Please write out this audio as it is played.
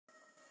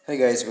Hey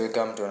guys,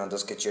 welcome to another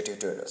Sketchware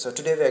tutorial. So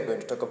today we are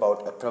going to talk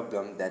about a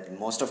problem that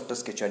most of the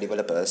Sketchware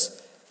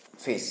developers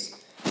face,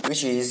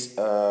 which is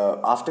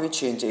after we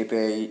change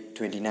API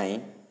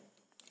 29,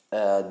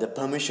 the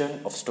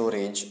permission of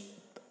storage,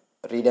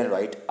 read and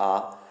write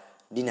are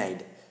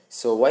denied.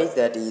 So why is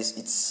that is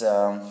it's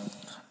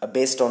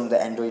based on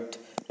the Android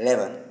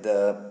 11,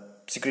 the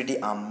security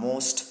are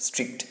most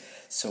strict.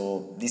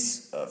 So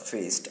this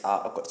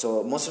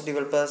so most of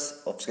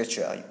developers of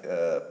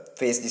Sketchware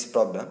face this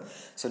problem.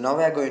 So now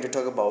we are going to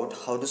talk about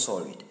how to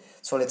solve it.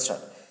 So let's start.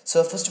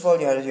 So first of all,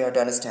 you have to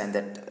understand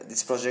that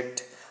this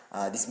project,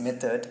 this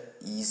method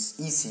is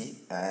easy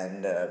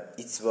and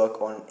it's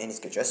work on any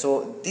Sketchware.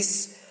 So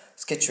this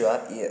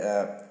Sketchware,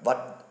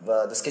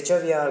 the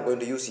Sketchware we are going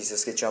to use is a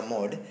Sketchware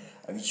mode,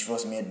 which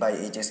was made by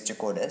AIDE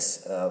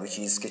coders, which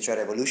is Sketchware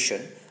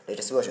Revolution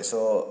latest version.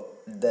 So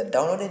the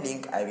downloaded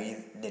link I will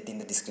let in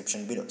the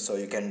description below, so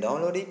you can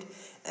download it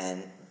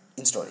and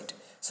install it.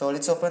 So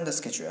let's open the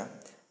Sketchware,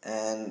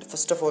 and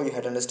first of all you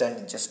have to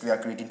understand just we are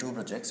creating two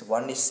projects.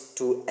 One is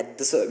to add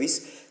the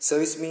service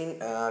mean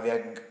we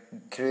are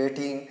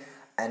creating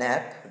an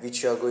app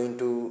which you are going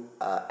to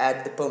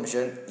add the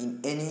permission in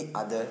any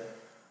other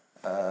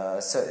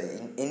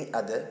in any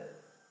other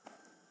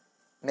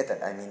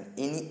method, I mean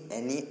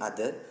any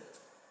other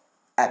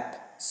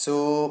app.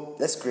 So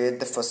let's create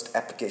the first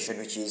application,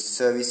 which is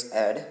service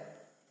add.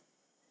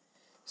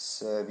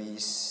 So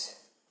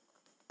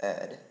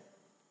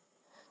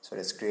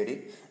let's create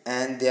it,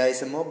 and there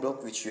is a more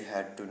block which you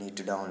need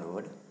to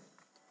download.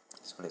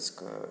 So let's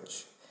go,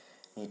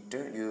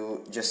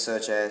 you just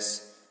search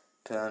as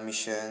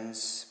permission.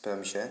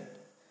 So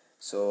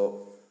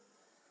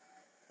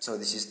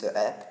this is the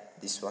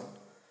app, this one.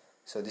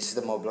 So this is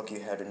the more block you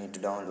need to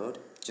download.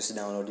 Just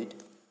download it.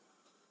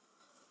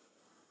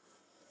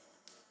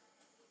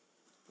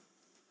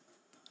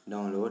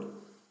 Download.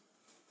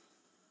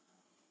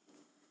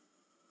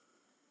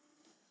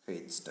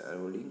 Wait, start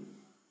rolling.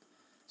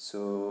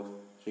 So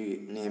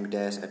rename it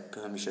as add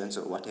permissions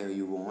or whatever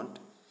you want.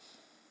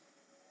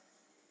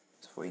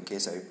 So in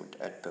case I put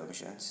add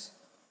permissions,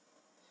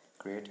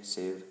 create,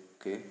 save.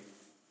 Okay,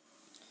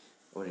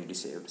 already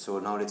saved. So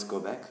now let's go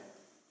back.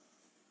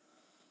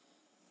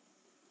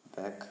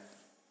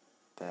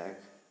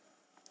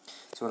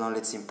 So now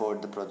let's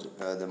import the project,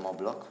 the mob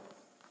block.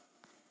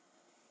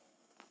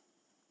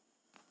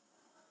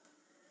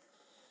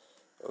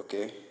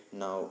 Okay,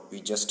 now we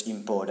just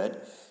imported.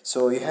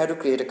 So you have to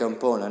create a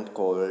component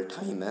called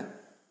timer.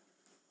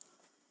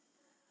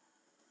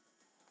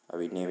 I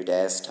will name it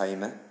as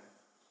timer.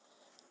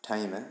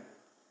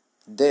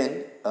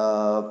 Then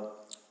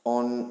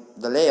on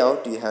the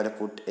layout you have to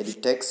put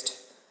edit text,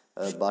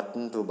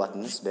 button, two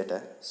buttons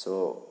better.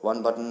 So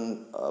one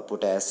button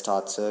put as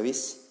start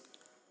service.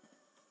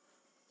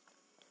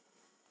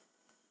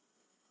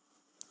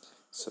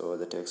 So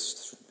the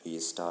text should be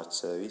start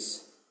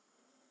service.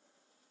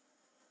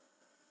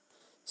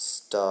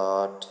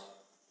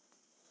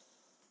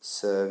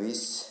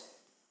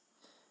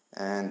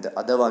 And the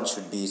other one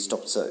should be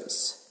stop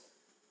service.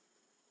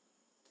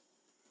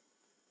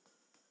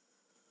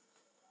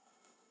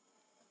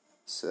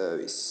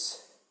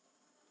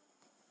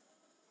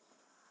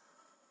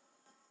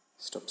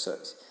 Stop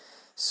service.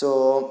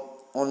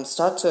 So on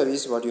start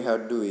service, what you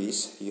have to do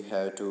is you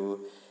have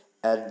to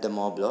add the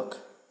more block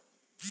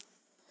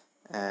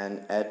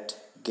and add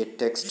get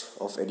text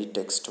of edit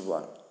text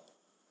 1.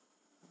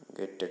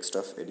 Get text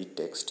of edit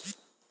text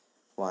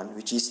 1,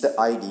 which is the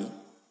ID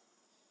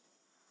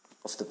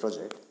of the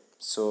project.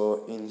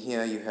 So in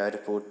here you have to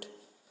put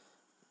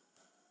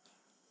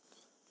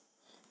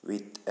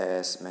with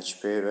as match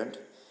parent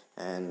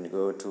and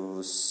go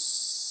to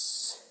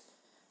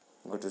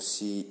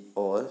see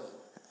all,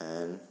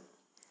 and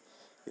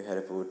you have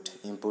to put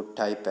input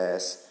type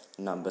as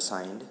number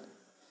signed.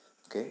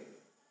 Okay,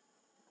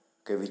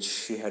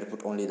 which you have to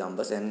put only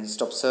numbers. And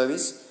stop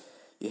service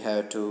you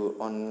have to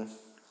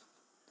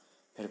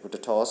put a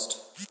toast.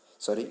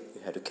 You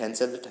have to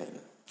cancel the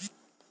timer.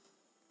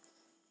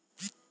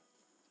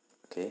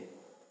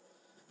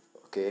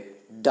 Okay,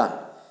 done.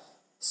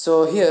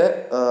 So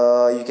here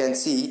you can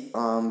see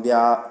we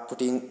are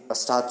putting a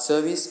start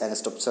service and a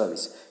stop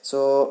service.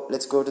 So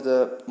let's go to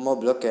the more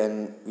block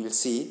and we'll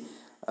see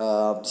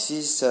this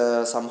is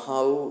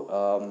somehow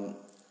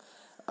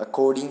a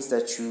codings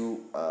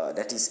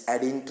that is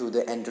adding to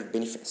the Android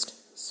manifest.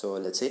 So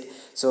let's see it.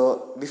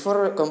 So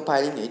before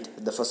compiling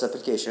it, the first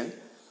application,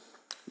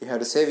 you have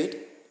to save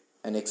it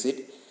and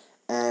exit,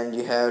 and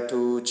you have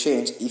to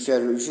change. If you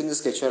are using the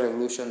Sketchware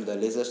Revolution, the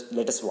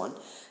latest one,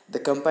 the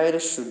compiler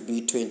should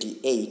be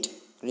 28.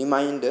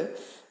 Reminder,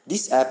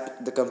 this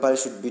app, the compiler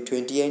should be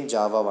 28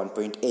 Java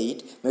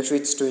 1.8. Make sure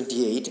it's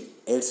 28,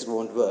 else it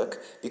won't work,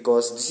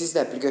 because this is the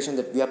application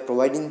that we are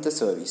providing the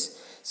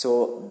service.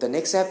 So the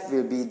next app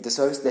will be the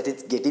service that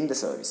is getting the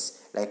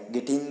service, like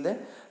getting the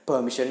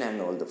permission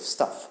and all the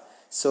stuff.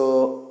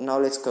 So now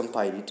let's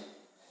compile it.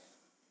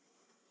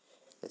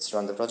 Let's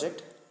run the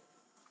project.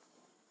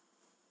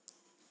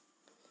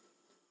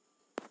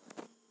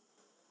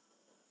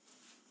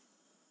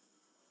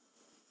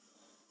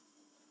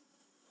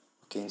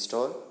 Okay,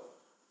 install.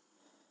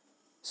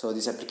 So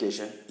this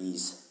application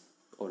is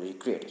already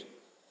created.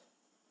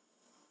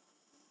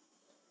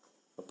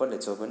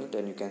 Let's open it,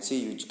 and you can see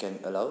you can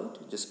allow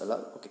it, just allow.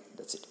 Okay,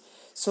 that's it.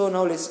 So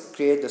now let's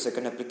create the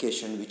second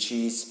application, which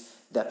is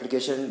the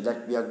application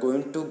that we are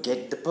going to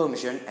get the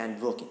permission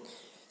and working.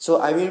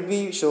 So I will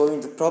be showing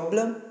the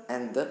problem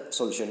and the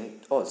solution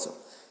also.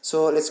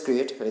 So let's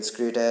create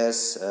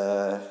as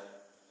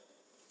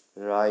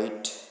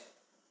right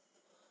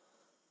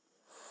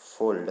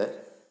folder.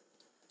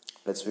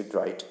 Let's read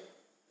right,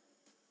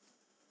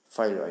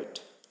 file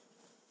right,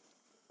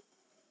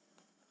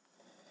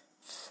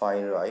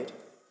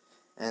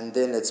 and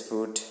then let's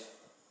put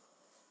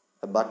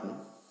a button.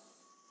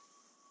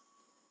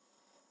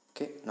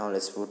 Okay, now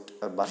let's put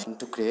a button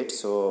to create.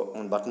 So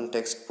on button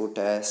text, put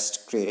as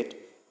create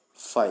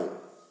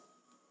file,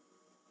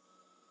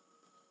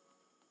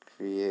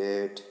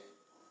 create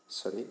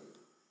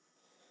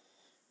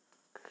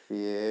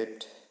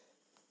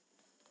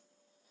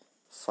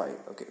file.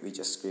 Okay, we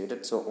just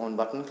created. So on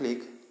button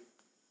click,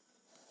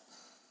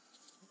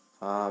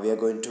 we are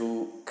going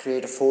to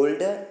create a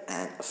folder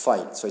and a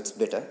file, so it's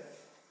better.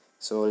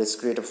 So let's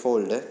create a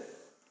folder.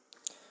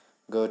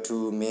 Go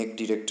to make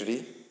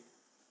directory,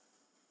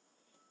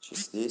 which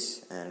is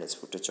this, and let's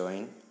put a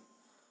join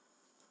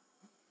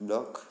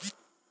block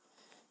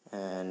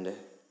and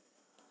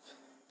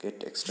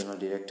get external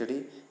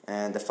directory,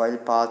 and the file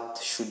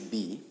path should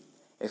be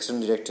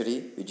external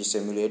directory, which is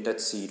emulated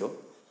 0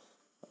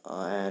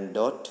 and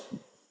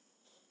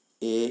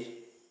 .a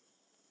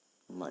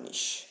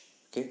Manish.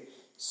 Okay,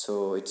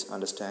 so it's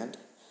understand.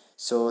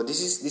 So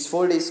this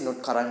folder is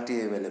not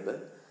currently available,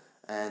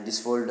 and this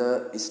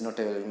folder is not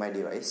available in my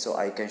device, so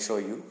I can show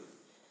you.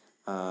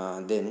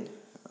 Then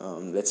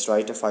let's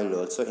write a file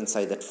also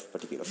inside that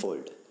particular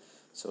folder.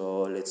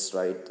 So let's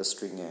write the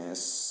string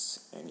as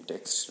any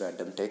text,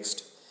 random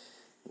text,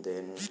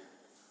 then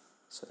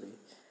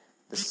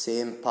the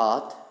same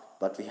path,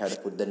 but we have to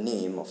put the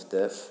name of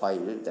the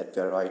file that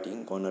we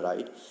are gonna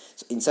write.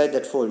 So inside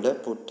that folder,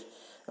 put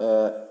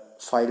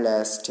file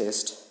as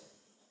test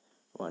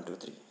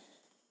 123.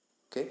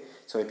 Okay,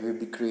 so it will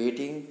be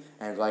creating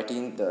and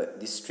writing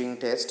this string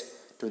test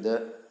to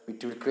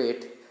it will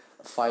create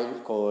a file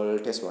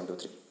called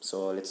test123.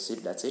 So let's see,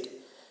 that's it.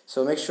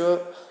 So make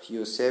sure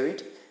you save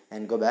it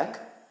and go back,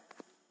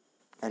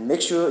 and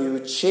make sure you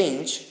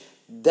change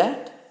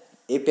that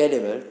API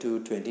level to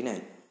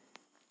 29.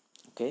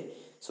 Okay,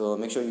 so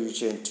make sure you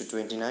change to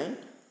 29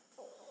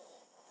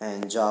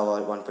 and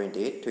Java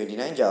 1.8,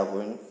 29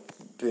 Java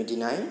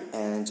 29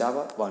 and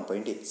Java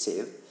 1.8.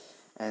 Save,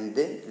 and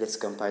then let's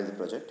compile the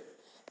project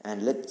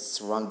and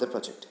let's run the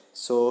project.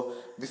 So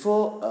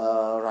before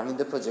running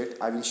the project,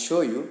 I will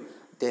show you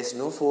there's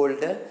no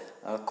folder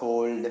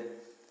called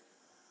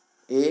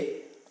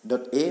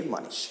a.a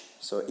Manish.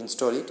 So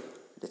install it.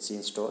 Let's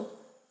install.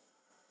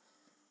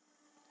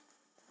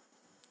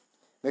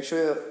 Make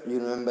sure you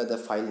remember the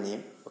file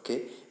name.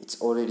 Okay,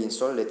 it's already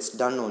installed. Let's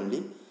done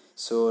only.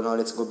 So now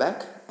let's go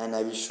back, and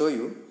I will show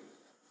you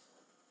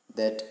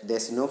that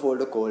there's no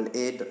folder called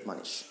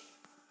a.manish.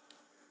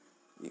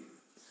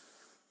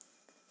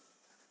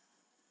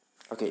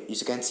 Okay, as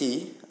you can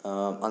see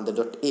on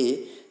the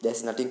 .a,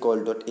 there's nothing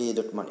called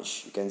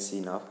 .a.manish. You can see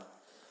now.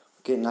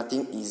 Okay,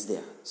 nothing is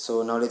there.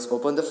 So now let's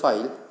open the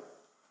file.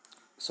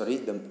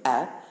 The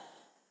app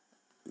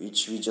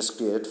which we just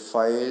created,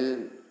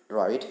 file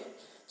right.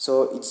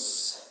 So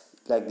it's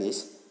like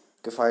this.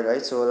 Okay, file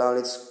right. So now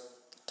let's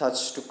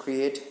touch to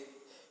create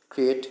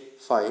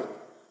file,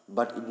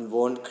 but it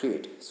won't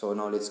create. So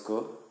now let's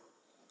go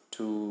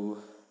to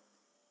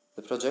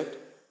the project,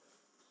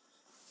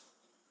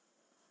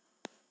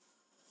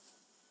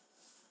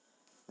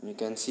 and you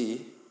can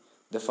see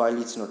the file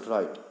is not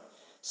right.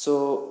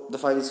 So the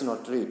file is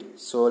not read.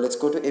 So let's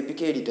go to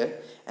APK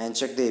editor and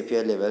check the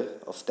API level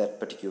of that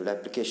particular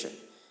application.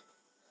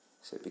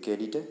 So APK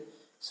editor.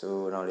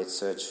 So now let's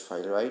search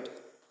file right.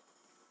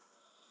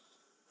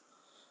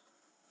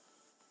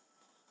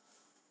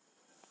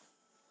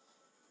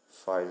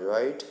 File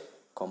right,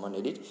 common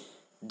edit,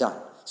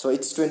 done. So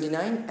it's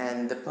 29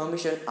 and the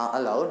permission are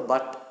allowed,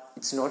 but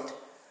it's not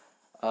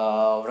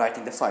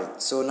writing the file.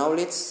 So now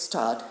let's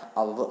start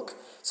our work.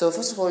 So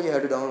first of all, you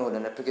have to download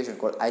an application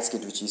called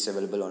AIDE, which is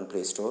available on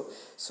Play Store.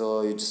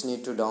 So you just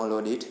need to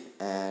download it,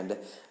 and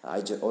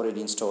I just already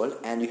installed,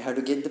 and you have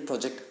to get the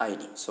project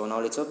ID. So now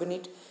let's open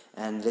it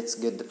and let's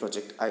get the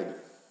project ID.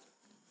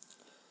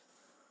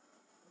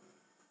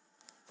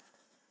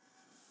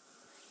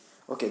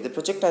 Okay, the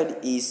project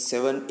ID is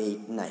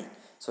 789.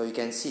 So you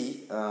can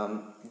see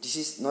this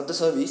is not the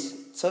service.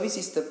 Service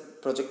is the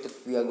project that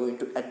we are going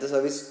to add the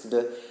service to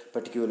the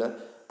particular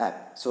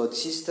app. So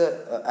this is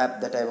the app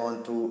that I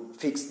want to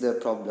fix the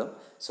problem.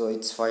 So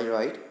it's file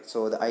right.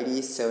 So the ID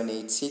is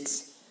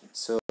 786.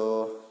 So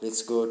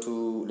let's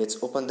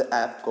open the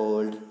app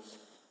called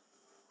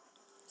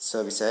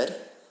service add.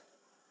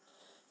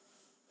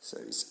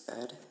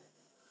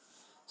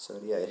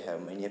 Sorry, I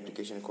have many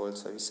applications called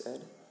service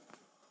add.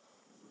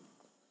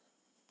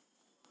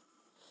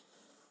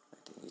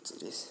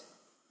 It is,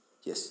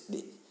 yes,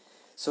 this.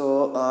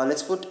 So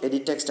let's put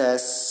edit text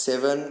as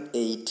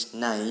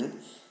 789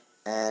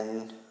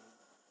 and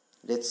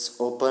let's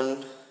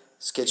open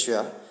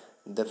Sketchware,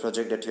 the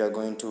project that we are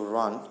going to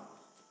run.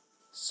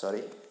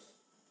 Sorry.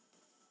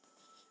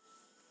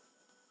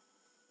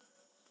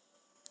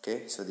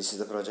 Okay, so this is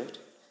the project.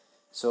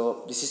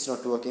 So this is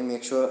not working.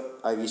 Make sure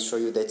I will show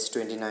you that it's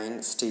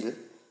 29 still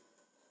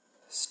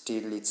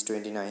it's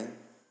 29.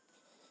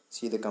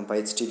 See the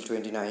compile still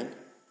 29.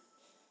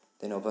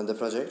 Then open the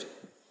project,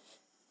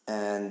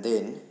 and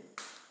then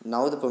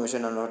now the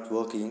permission are not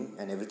working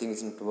and everything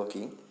is not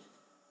working.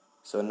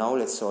 So now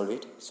let's solve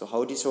it. So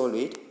how to solve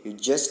it? You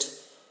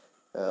just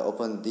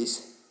open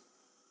this,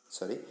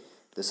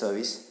 the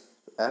service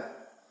app.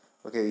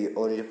 Okay, we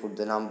already put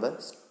the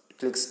numbers.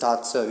 Click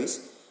start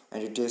service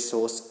and it is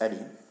source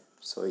adding.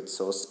 So it's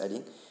source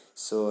adding.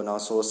 So now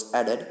source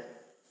added.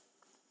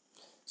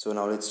 So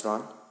now let's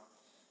run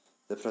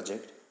the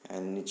project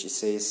and it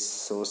says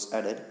source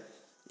added.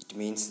 It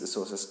means the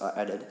sources are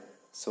added.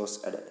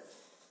 Source added.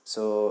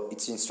 So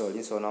it's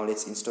installing. So now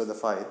let's install the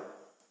file.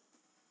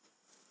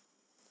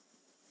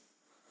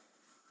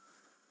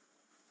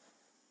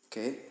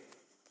 Okay.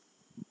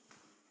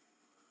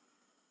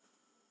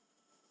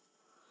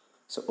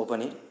 So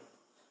open it.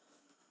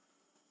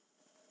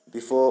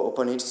 Before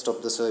open it,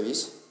 stop the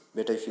service.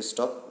 Better if you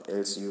stop,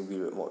 else you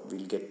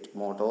will get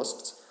more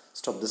toasts.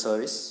 Stop the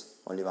service.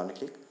 Only one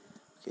click.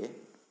 Okay.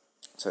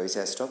 So it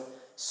says stop.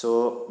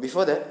 So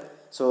before that,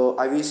 so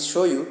I will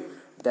show you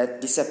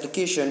that this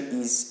application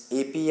is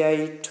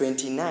API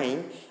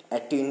 29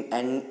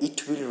 and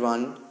it will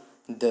run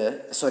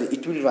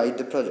it will write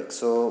the project.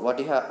 So what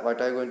I'm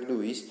going to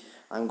do is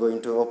I'm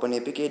going to open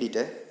APK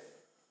editor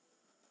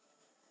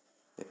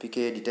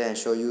and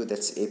show you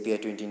that's API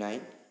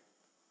 29.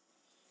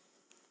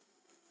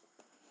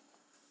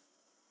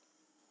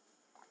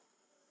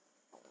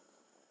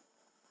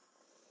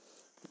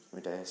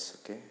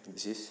 Okay,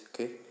 this is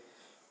okay.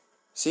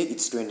 See,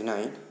 it's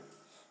 29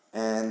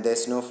 and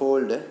there's no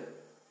folder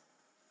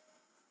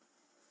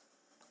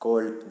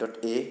called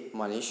 .a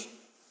Manish.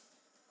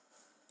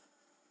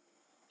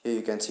 Here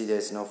you can see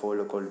there's no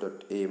folder called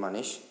 .a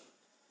Manish.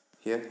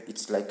 Here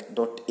it's like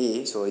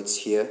 .a, so it's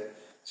here.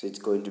 So it's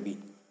going to be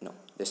no.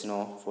 There's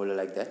no folder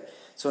like that.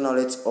 So now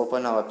let's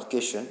open our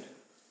application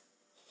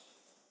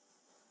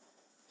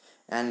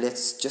and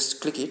let's just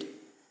click it.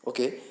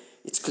 Okay,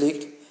 it's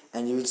clicked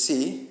and you will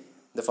see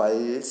the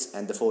files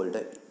and the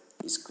folder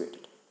is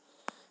created.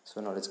 So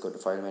now let's go to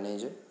file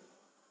manager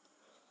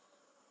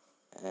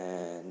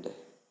and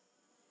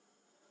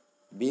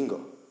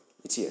bingo,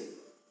 it's here.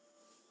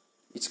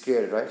 It's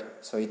created, right?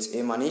 So it's a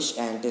Manish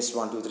and test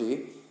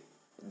 123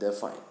 the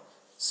file.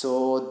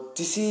 So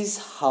this is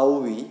how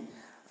we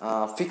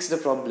fix the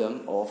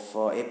problem of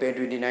API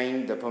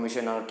 29, the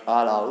permission not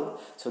allowed.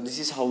 So this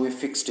is how we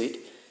fixed it.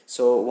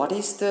 So what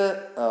is the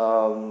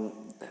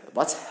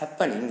what's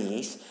happening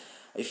is,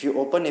 if you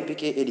open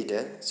APK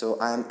editor, so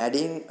I am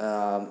adding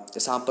the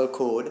sample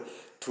code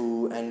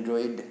to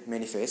Android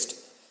manifest.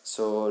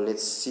 So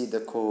let's see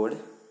the code.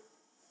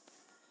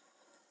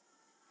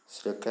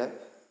 Select app.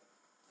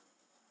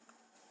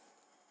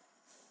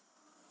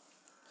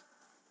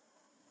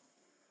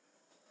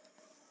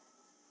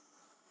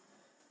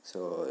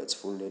 So it's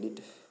full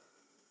edit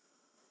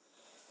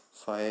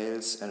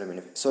files and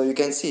manifest. So you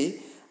can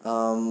see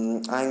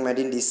I'm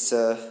adding this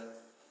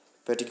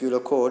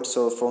particular code.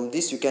 So from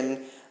this you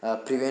can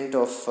prevent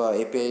of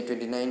API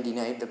 29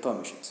 denied the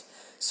permissions.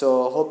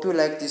 So hope you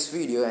like this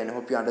video and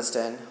hope you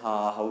understand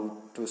how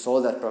to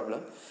solve that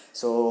problem.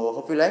 So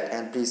hope you like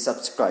and please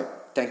subscribe.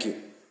 Thank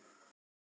you.